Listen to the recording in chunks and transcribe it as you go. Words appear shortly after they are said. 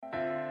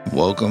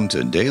Welcome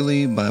to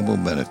Daily Bible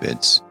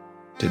Benefits.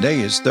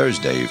 Today is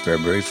Thursday,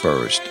 February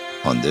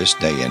 1st. On this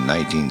day in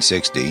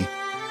 1960,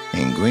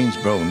 in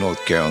Greensboro,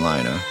 North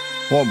Carolina,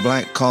 4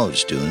 black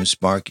college students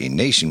sparked a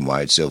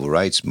nationwide civil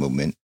rights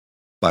movement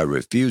by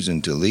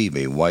refusing to leave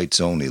a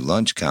whites-only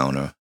lunch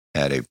counter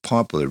at a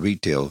popular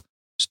retail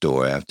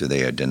store after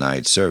they are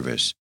denied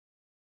service.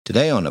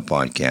 Today on the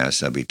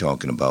podcast, I'll be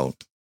talking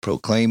about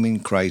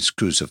Proclaiming Christ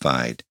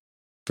Crucified,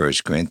 1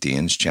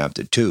 Corinthians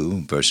chapter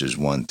 2, verses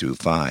 1 through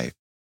 5.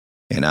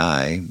 And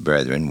I,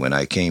 brethren, when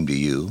I came to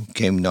you,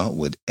 came not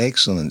with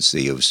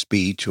excellency of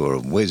speech or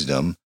of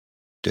wisdom,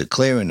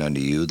 declaring unto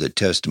you the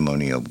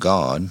testimony of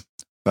God,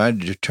 for I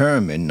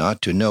determined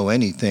not to know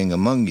anything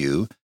among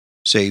you,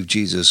 save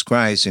Jesus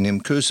Christ and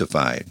him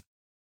crucified.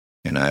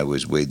 And I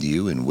was with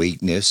you in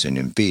weakness and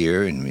in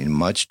fear and in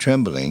much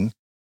trembling,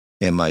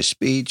 and my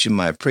speech and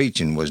my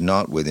preaching was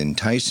not with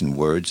enticing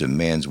words of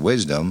man's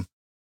wisdom,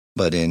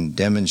 but in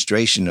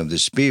demonstration of the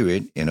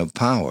Spirit and of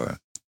power,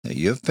 that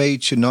your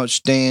faith should not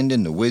stand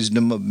in the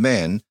wisdom of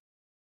men,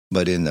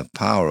 but in the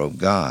power of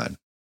God.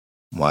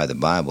 Why the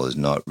Bible is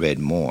not read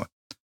more.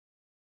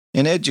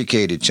 An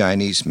educated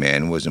Chinese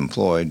man was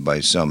employed by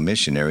some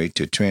missionary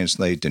to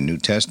translate the New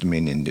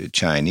Testament into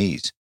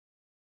Chinese.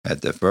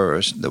 At the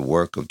first, the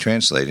work of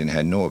translating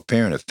had no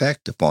apparent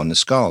effect upon the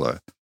scholar.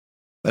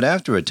 But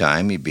after a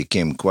time he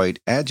became quite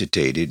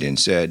agitated and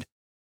said,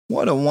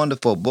 "What a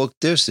wonderful book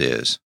this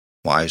is!"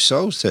 "Why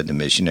so?" said the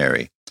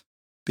missionary.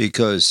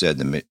 "Because," said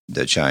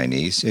the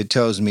Chinese, "it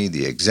tells me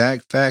the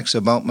exact facts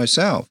about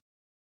myself.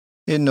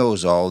 It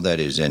knows all that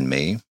is in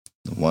me.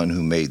 The one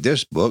who made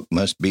this book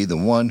must be the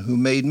one who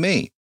made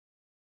me."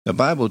 The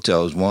Bible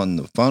tells one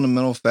the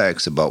fundamental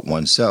facts about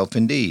oneself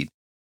indeed.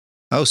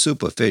 How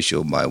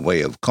superficial, by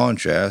way of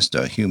contrast,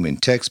 are human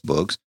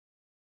textbooks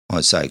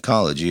on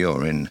psychology or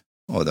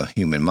the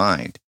human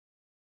mind.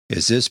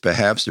 Is this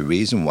perhaps the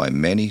reason why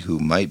many who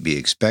might be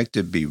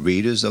expected to be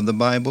readers of the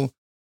Bible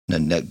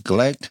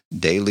neglect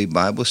daily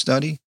Bible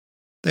study?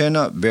 They are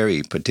not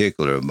very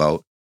particular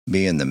about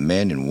being the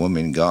men and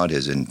women God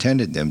has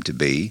intended them to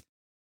be,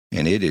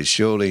 and it is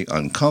surely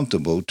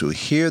uncomfortable to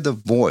hear the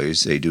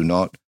voice they do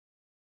not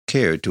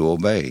care to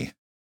obey.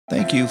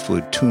 Thank you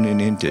for tuning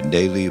in to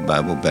Daily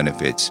Bible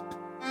Benefits.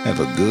 Have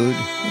a good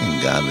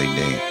and godly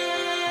day.